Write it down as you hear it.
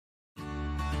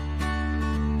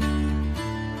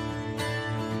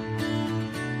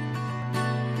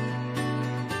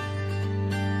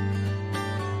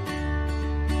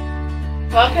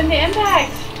Welcome to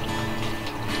Impact.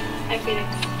 Hi, Phoenix.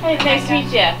 Hey, nice to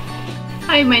meet you.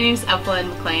 Hi, my name is Evelyn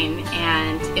McLean,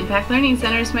 and Impact Learning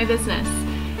Center is my business.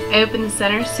 I opened the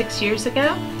center 6 years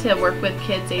ago to work with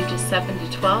kids ages 7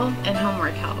 to 12 and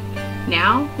homework help.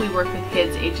 Now we work with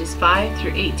kids ages 5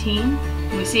 through 18,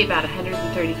 and we see about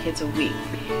 130 kids a week.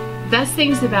 The best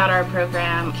things about our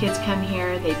program, kids come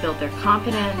here, they build their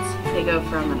confidence, they go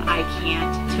from an I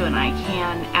can't to an I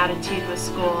can attitude with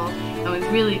school, and we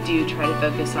really do try to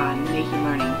focus on making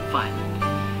learning fun.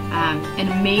 An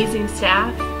amazing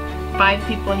staff. 5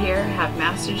 people here have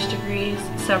master's degrees,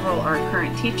 several are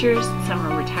current teachers, some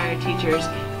are retired teachers,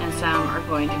 and some are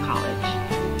going to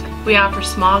college. We offer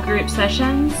small group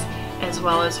sessions as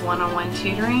well as one-on-one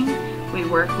tutoring. We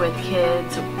work with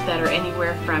kids that are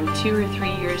anywhere from 2 or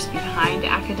 3 years behind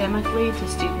academically to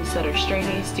students that are straight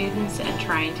A students and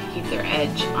trying to keep their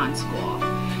edge on school.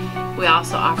 We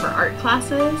also offer art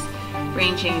classes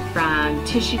ranging from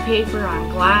tissue paper on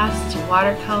glass to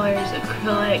watercolors,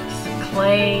 acrylics,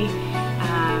 clay.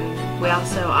 We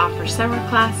also offer summer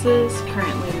classes.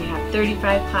 Currently we have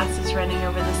 35 classes running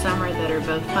over the summer that are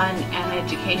both fun and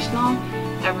educational.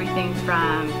 Everything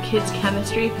from kids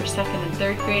chemistry for 2nd and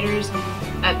 3rd graders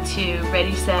up to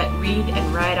Ready, Set, Read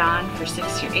and Write On for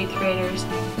 6th through 8th graders,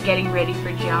 getting ready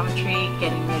for geometry,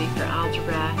 getting ready for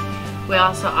algebra. We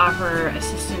also offer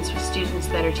assistance with students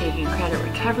that are taking credit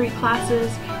recovery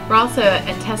classes. We're also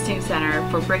a testing center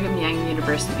for Brigham Young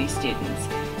University students.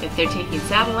 If they're taking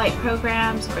satellite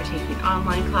programs or taking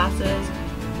online classes,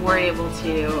 we're able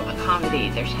to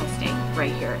accommodate their testing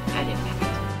right here at Impact.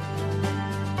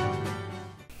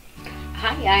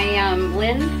 Hi, I am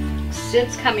Lynn.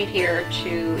 Since coming here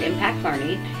to Impact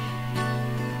Learning,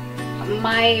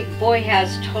 my boy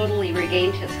has totally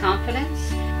regained his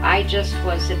confidence. I just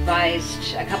was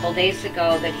advised a couple days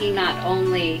ago that he not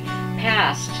only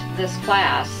passed this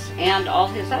class and all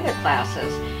his other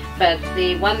classes, but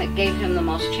the one that gave him the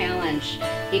most challenge,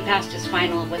 he passed his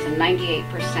final with a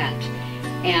 98%.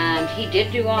 And he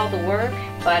did do all the work,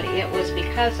 but it was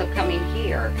because of coming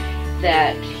here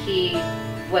that he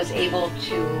was able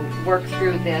to work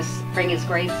through this, bring his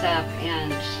grades up,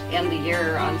 and end the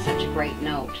year on such a great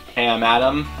note. Hey, I'm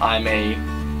Adam. I'm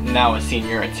now a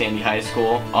senior at Sandy High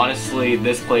School. Honestly,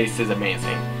 this place is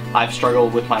amazing. I've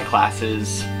struggled with my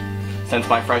classes since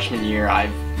my freshman year.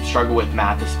 I've struggled with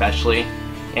math especially,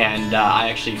 and I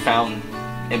actually found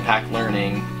Impact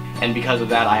Learning, and because of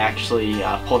that I actually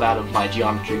pulled out of my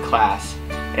geometry class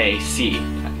a C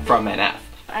from an F.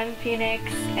 I'm Phoenix,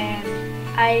 and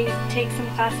I take some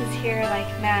classes here like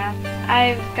math.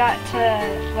 I've got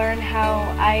to learn how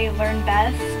I learn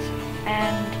best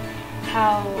and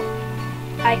how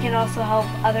I can also help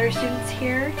other students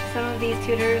here. Some of these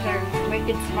tutors are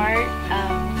wicked smart.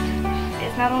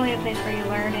 It's not only a place where you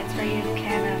learn, it's where you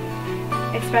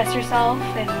can express yourself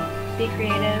and be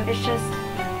creative. It's just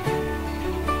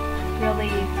really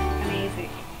amazing.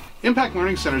 Impact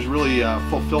Learning Center has really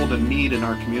fulfilled a need in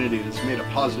our community and has made a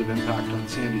positive impact on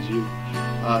Sandy's youth.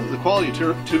 The quality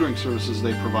of tutoring services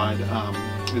they provide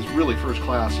is really first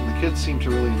class, and the kids seem to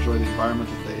really enjoy the environment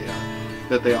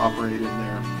that they operate in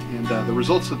there. And the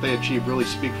results that they achieve really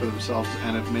speak for themselves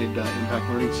and have made Impact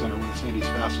Learning Center one of Sandy's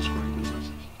fastest growing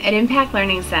businesses. At Impact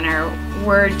Learning Center,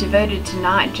 we're devoted to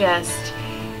not just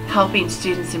helping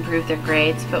students improve their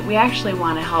grades, but we actually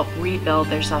want to help rebuild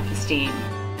their self-esteem.